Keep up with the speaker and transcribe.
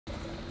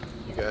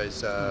You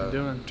guys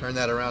turned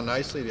that around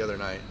nicely the other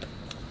night.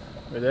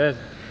 We did.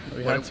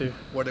 We had to.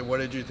 What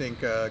did you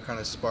think kind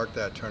of sparked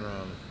that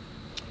turnaround?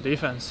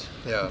 Defense.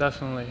 Yeah.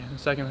 Definitely. In the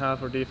second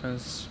half, our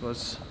defense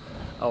was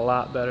a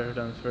lot better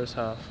than the first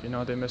half. You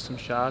know, they missed some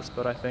shots,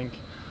 but I think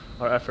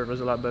our effort was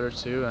a lot better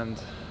too, and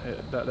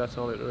that's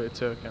all it really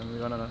took. And we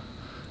went on a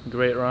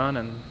great run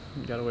and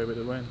got away with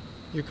the win.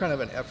 You're kind of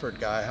an effort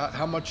guy.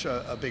 How much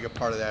a big a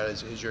part of that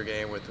is your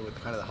game with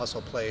kind of the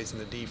hustle plays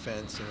and the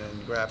defense and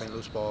then grabbing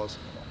loose balls?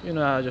 You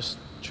know, I just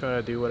try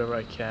to do whatever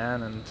I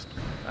can, and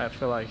I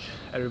feel like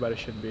everybody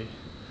should be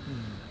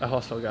a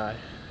hustle guy,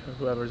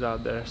 whoever's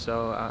out there.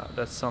 So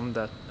that's something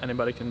that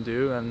anybody can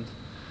do, and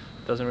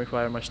it doesn't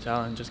require much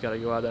talent. Just got to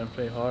go out there and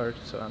play hard.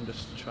 So I'm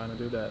just trying to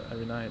do that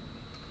every night.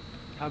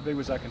 How big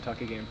was that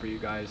Kentucky game for you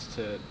guys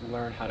to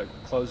learn how to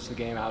close the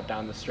game out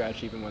down the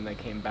stretch even when they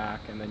came back,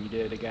 and then you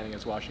did it again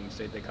against Washington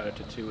State? They cut it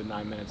to 2 with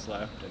 9 minutes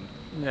left. And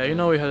yeah, you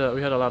know, we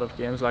had a lot of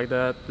games like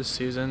that this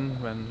season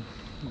when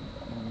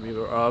we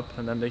were up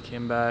and then they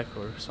came back,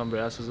 or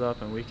somebody else was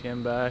up and we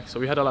came back. So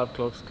we had a lot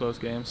of close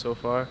games so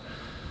far,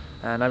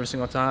 and every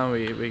single time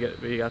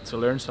we got to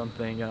learn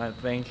something. And I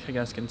think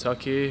against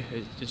Kentucky,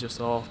 it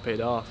just all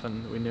paid off,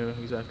 and we knew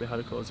exactly how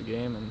to close the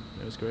game, and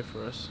it was great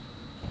for us.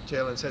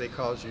 Jalen said he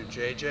calls you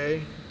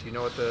JJ. Do you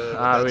know what that's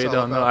I really all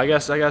don't know. about? I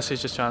guess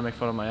he's just trying to make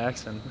fun of my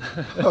accent.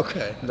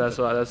 Okay. But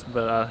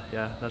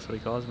yeah, that's what he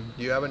calls me.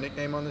 Do you have a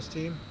nickname on this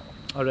team?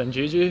 Other than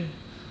Gigi?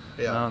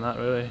 Yeah. No, not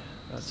really.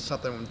 That's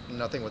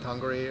nothing with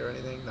Hungary or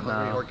anything? The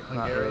No,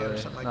 Hungarian really, or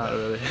something like not that?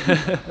 Really.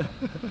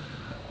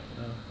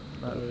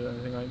 No, not really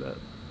anything like that.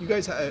 You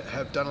guys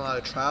have done a lot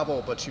of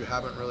travel, but you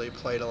haven't really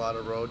played a lot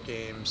of road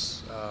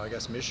games. I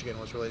guess Michigan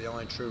was really the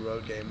only true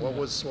road game. What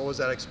was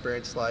that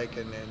experience like,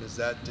 and is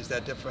that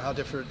different? How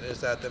different is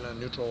that than a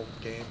neutral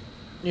game?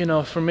 You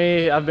know, for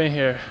me, I've been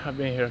here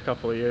a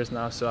couple of years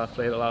now, so I've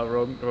played a lot of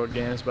road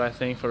games. But I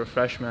think for a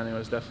freshman, it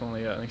was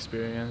definitely an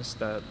experience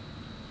that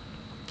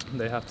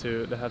they have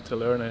to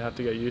learn. They have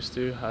to get used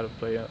to how to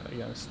play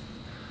against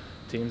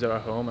teams that are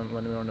home and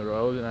when we're on the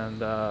road.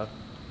 And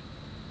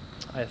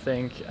I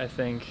think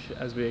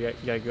as we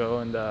get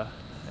going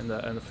in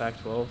the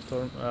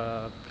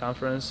Pac-12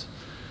 conference,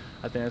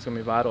 I think it's going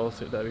to be vital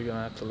that we're going to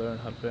have to learn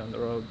how to play on the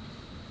road.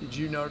 Did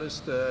you notice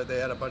they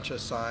had a bunch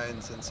of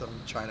signs and some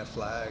China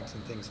flags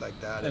and things like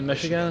that in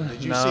Michigan?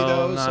 Did you see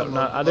those?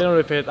 No, I didn't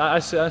really pay it.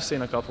 I've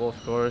seen a couple,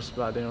 of course,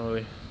 but I didn't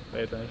really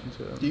pay attention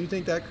to them. Do you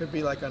think that could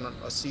be like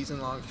a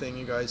season-long thing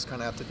you guys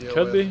kind of have to deal with?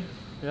 Could be,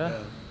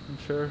 yeah, I'm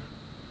sure.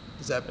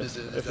 If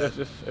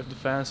the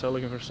fans are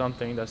looking for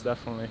something, that's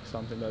definitely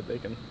something that they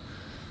can,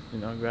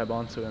 grab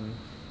onto and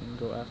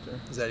go after.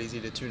 Is that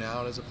easy to tune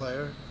out as a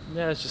player?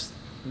 Yeah, it's just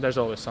there's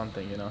always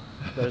something,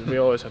 we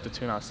always have to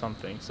tune out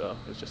something, so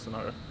it's just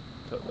another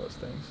of those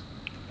things.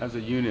 As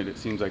a unit, it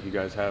seems like you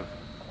guys have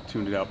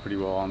tuned it out pretty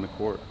well on the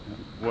court.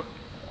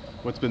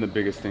 What's been the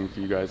biggest thing for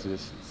you guys to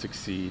just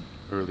succeed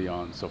early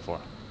on so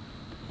far?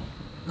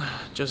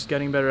 Just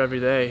getting better every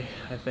day.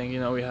 I think,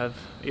 we have,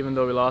 even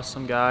though we lost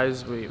some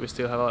guys, we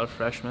still have a lot of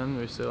freshmen.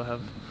 We still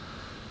have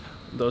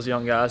those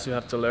young guys who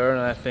have to learn,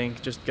 and I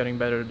think just getting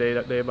better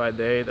day by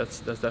day, that's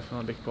definitely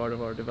a big part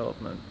of our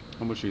development.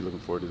 How much are you looking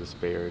forward to this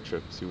Bay Area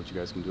trip, see what you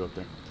guys can do up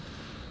there?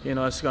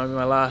 It's going to be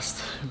my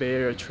last Bay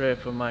Area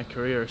trip of my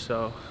career,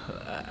 so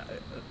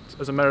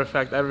as a matter of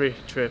fact, every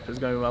trip is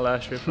going to be my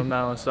last trip from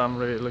now on, so I'm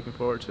really looking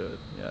forward to it,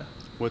 yeah.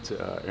 What's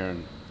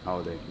Aaron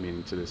Holiday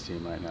meaning to this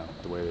team right now,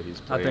 the way that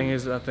he's playing?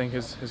 I think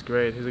he's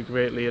great. He's a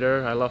great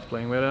leader. I love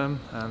playing with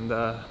him, and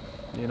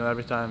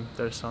every time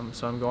there's some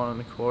going on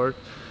the court,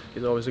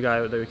 he's always a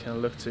guy that we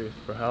can look to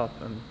for help,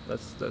 and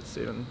that's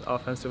even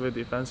offensively,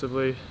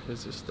 defensively,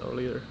 he's just our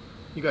leader.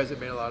 You guys have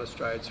made a lot of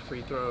strides,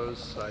 free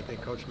throws. I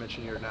think Coach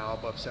mentioned you're now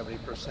above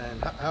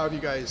 70%. How have you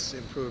guys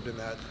improved in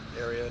that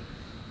area?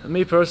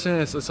 Me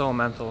personally, it's all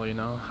mental. I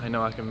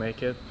know I can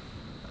make it,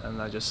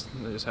 and I just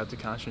have to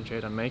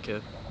concentrate and make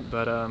it.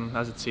 But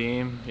as a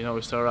team,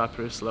 we started out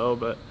pretty slow,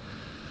 but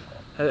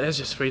it's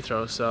just free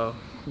throws, so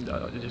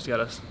you just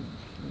gotta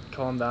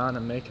calm down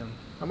and make them.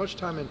 How much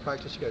time in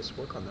practice you guys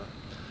work on that?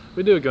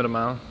 We do a good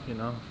amount.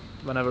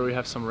 Whenever we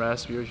have some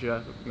rest, we usually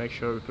have to make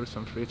sure we put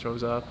some free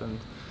throws up, and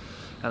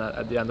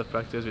at the end of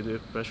practice, we do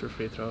pressure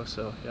free throws.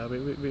 So yeah,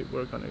 we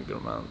work on a good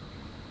amount.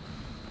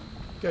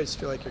 You guys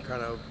feel like you're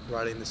kind of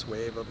riding this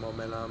wave of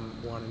momentum,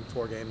 won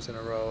 4 games in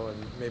a row,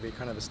 and maybe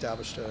kind of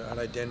established an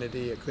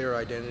identity, a clear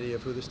identity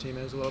of who this team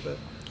is a little bit?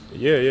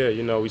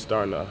 Yeah, we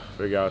starting to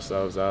figure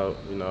ourselves out.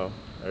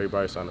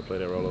 Everybody's starting to play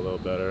their role a little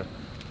better,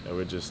 and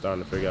we're just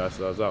starting to figure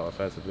ourselves out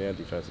offensively and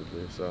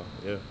defensively. So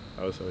yeah,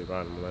 I would say we're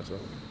riding momentum.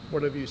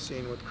 What have you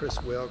seen with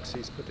Chris Wilkes?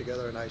 He's put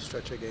together a nice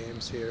stretch of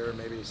games here.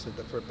 Maybe he's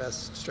the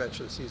best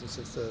stretch of the season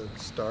since the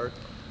start.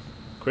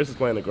 Chris is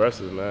playing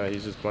aggressive, man.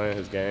 He's just playing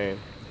his game.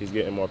 He's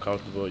getting more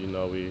comfortable.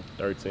 We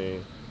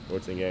 13,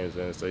 14 games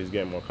in, so he's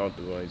getting more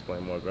comfortable and he's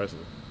playing more aggressive.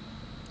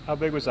 How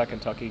big was that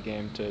Kentucky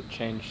game to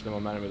change the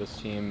momentum of this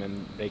team,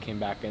 and they came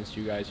back against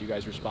you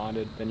guys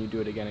responded, then you do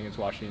it again against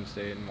Washington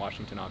State and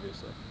Washington,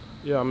 obviously?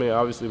 Yeah, I mean,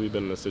 obviously we've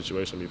been in a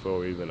situation before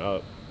where we've been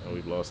up and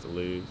we've lost the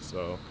lead,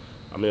 so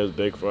I mean, it was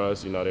big for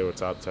us. You know, they were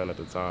top 10 at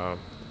the time,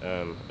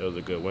 and it was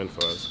a good win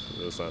for us.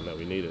 It was something that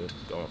we needed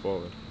going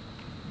forward.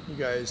 You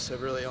guys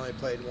have really only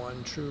played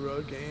one true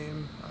road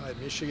game at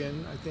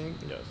Michigan, I think.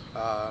 Yes.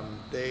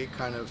 They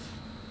kind of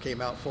came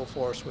out full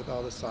force with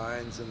all the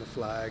signs and the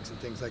flags and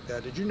things like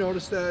that. Did you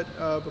notice that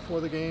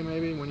before the game,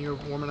 maybe, when you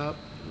were warming up?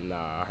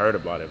 Nah, I heard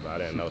about it, but I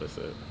didn't notice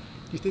it.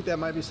 Do you think that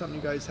might be something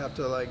you guys have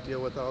to like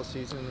deal with all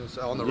season? Is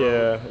on the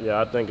road?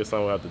 Yeah, I think it's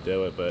something we have to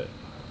deal with, but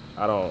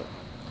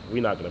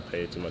we're not going to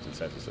pay too much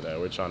attention to that.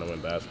 We're trying to win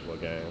basketball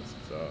games,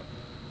 so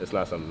it's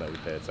not something that we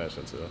pay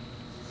attention to.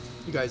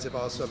 You guys have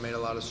also made a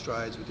lot of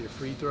strides with your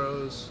free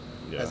throws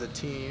as a Yeah.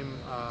 team.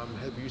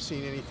 Have you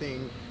seen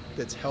anything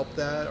that's helped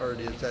that, or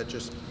is that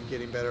just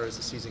getting better as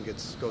the season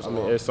goes I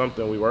along? mean, it's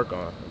something we work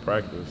on in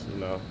practice. You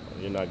know,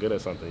 you're not good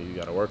at something, you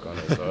got to work on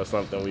it. So it's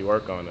something we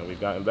work on, and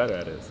we've gotten better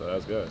at it. So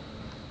that's good.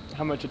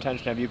 How much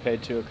attention have you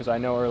paid to it? Because I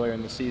know earlier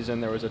in the season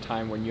there was a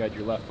time when you had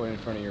your left foot in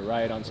front of your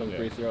right on some Yeah.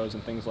 free throws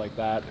and things like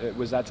that.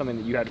 Was that something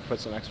that you had to put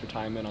some extra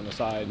time in on the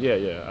side? Yeah,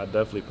 I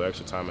definitely put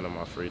extra time in on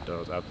my free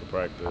throws after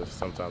practice,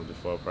 sometimes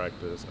before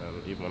practice,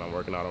 and even when I'm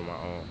working out on my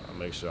own, I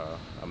make sure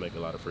I make a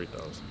lot of free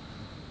throws.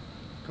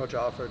 Coach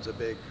Alford's a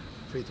big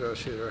free throw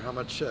shooter. How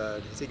much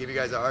does he give you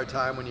guys a hard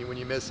time when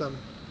you miss him?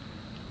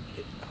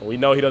 We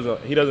know he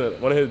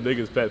doesn't. One of his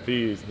biggest pet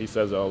peeves, he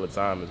says it all the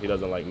time, is he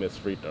doesn't like miss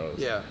free throws.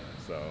 Yeah.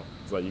 So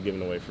it's like you're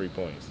giving away free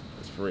points.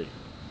 It's free.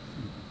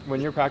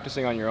 When you're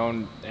practicing on your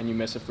own and you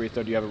miss a free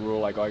throw, do you have a rule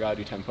like, oh, I got to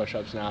do 10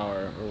 push-ups now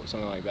or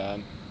something like that?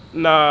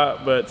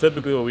 Nah, but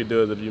typically what we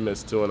do is if you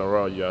miss 2 in a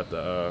row, you have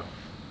to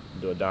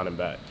do it down and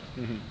back.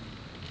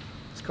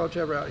 Is Coach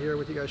ever out here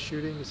with you guys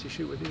shooting? Does he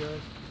shoot with you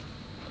guys?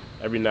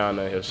 Every now and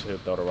then he'll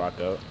throw the rock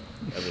up.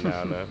 Every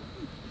now and then.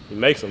 He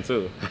makes them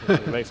too.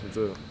 He makes them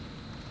too.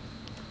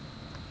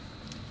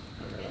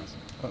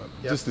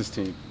 Just this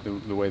team,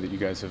 the way that you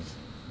guys have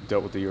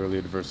dealt with the early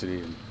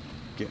adversity and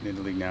getting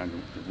into the league now and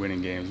you're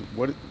winning games,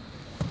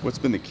 what's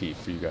been the key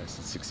for you guys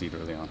to succeed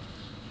early on?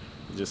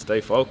 Just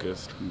stay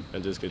focused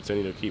and just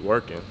continue to keep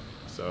working.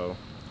 So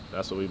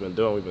that's what we've been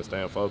doing. We've been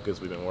staying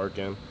focused, we've been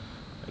working,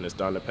 and it's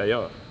starting to pay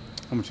off.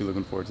 How much are you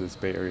looking forward to this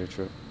Bay Area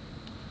trip?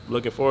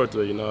 Looking forward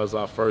to it. You know, it's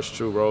our first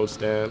true road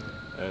stand,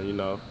 and, you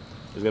know,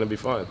 it's going to be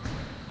fun.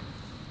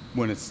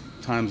 When it's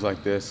times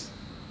like this,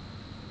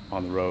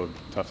 on the road,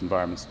 tough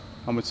environments,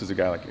 how much does a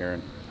guy like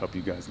Aaron help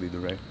you guys lead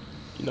the way?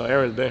 You know,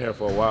 Aaron's been here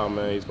for a while,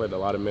 man. He's played a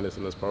lot of minutes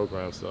in this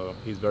program, so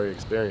he's very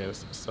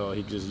experienced. So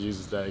he just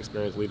uses that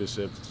experienced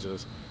leadership to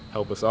just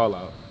help us all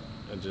out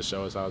and just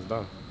show us how it's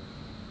done.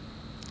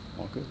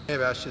 All good. I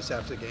have asked this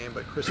after the game,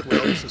 but Chris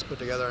Wilkes has put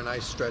together a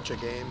nice stretch of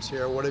games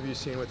here. What have you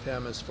seen with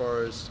him as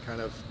far as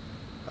kind of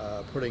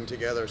putting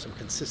together some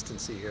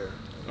consistency here?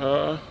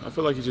 I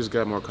feel like he just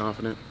got more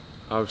confident.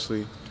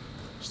 Obviously,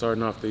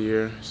 starting off the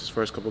year, it's his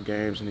first couple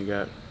games, and he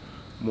got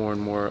more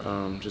and more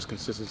just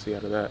consistency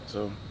out of that.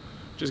 So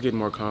just getting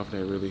more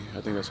confident, really.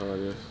 I think that's all it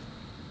is.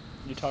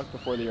 You talked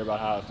before the year about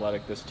how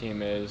athletic this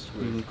team is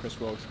with Chris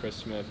Wilkes, Chris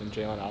Smith, and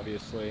Jalen,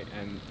 obviously.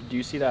 And do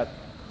you see that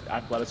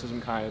athleticism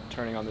kind of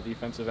turning on the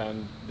defensive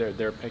end?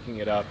 They're picking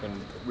it up and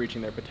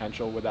reaching their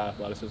potential with that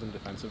athleticism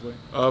defensively?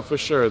 For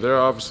sure. They're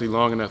obviously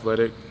long and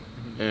athletic,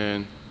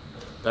 and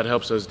that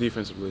helps us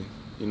defensively.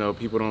 You know,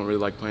 people don't really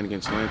like playing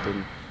against length,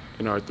 and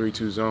in our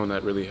 3-2 zone,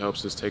 that really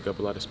helps us take up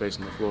a lot of space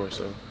on the floor.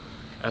 So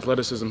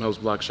athleticism helps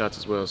block shots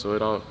as well, so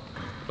it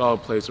all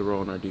plays a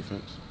role in our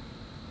defense.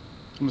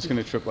 I'm just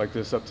going to trip like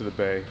this up to the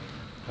Bay,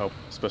 help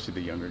especially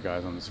the younger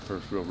guys on this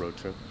first real road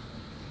trip.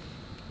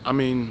 I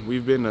mean,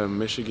 we've been to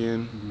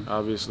Michigan,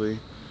 obviously,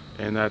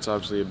 and that's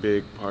obviously a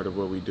big part of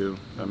what we do.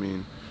 I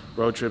mean,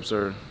 road trips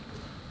are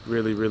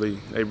really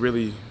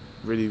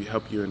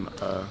help you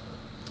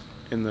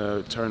in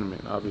the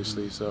tournament,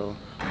 obviously. So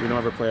we don't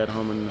ever play at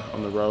home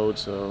on the road,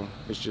 so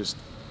it's just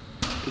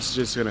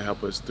going to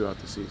help us throughout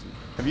the season.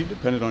 Have you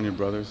depended on your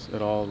brothers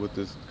at all with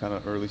this kind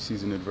of early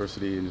season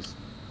adversity and just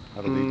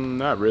how to lead?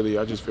 Not really.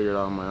 I just figured it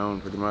out on my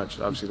own, pretty much.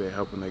 Obviously, they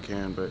help when they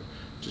can, but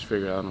just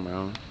figure it out on my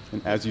own.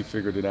 And as you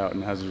figured it out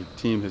and as your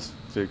team has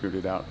figured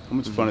it out, how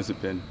much fun has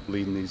it been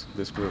leading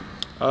this group?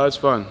 It's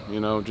fun, you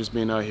know, just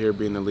being out here,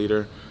 being the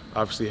leader,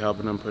 obviously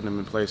helping them, putting them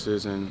in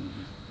places, and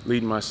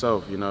leading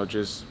myself, you know,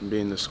 just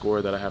being the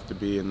scorer that I have to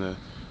be and the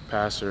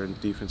passer and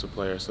defensive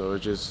player. So it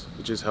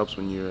just helps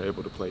when you're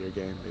able to play your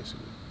game,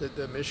 basically.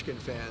 The Michigan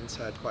fans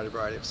had quite a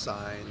variety of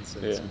signs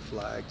and Yeah. some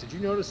flags. Did you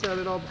notice that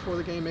at all before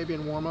the game, maybe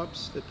in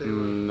warm-ups? That they were,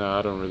 No,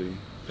 I don't really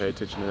pay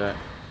attention to that.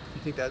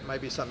 you think that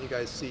might be something you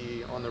guys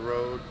see on the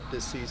road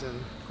this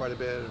season quite a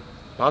bit?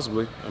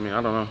 Possibly. I mean,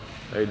 I don't know.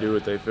 They do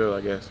what they feel,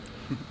 I guess.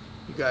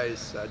 You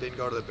guys didn't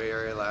go to the Bay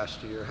Area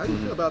last year. How do you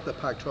feel about the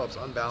Pac-12's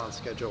unbalanced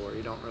schedule where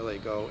you don't really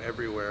go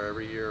everywhere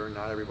every year,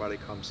 not everybody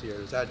comes here?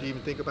 Do you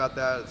even think about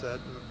that?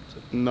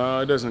 No,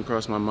 it doesn't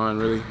cross my mind,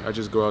 really. I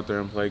just go out there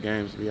and play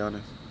games, to be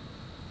honest.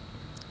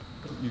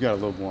 You got a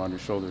little more on your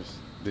shoulders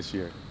this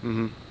year.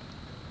 Mm-hmm.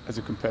 As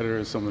a competitor,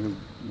 as someone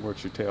who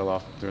works your tail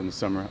off during the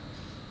summer,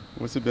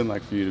 what's it been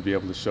like for you to be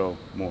able to show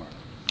more?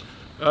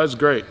 It's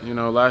great. You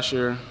know, last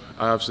year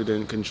I obviously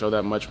couldn't show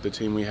that much with the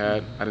team we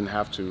had. I didn't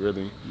have to,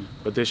 really.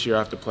 But this year I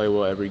have to play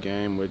well every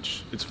game,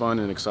 which it's fun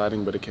and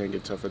exciting, but it can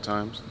get tough at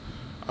times.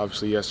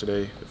 Obviously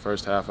yesterday, the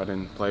first half, I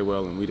didn't play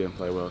well and we didn't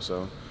play well.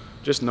 So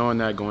just knowing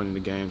that going into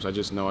games, I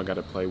just know I got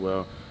to play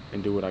well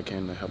and do what I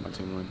can to help my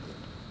team win.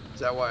 Is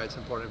that why it's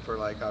important for,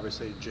 like,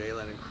 obviously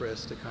Jalen and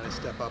Chris to kind of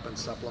step up and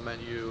supplement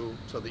you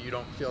so that you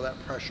don't feel that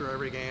pressure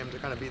every game to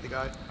kind of be the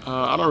guy?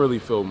 I don't really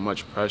feel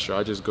much pressure.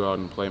 I just go out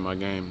and play my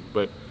game.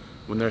 But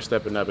when they're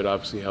stepping up, it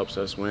obviously helps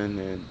us win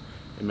and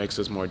it makes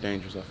us more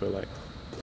dangerous, I feel like.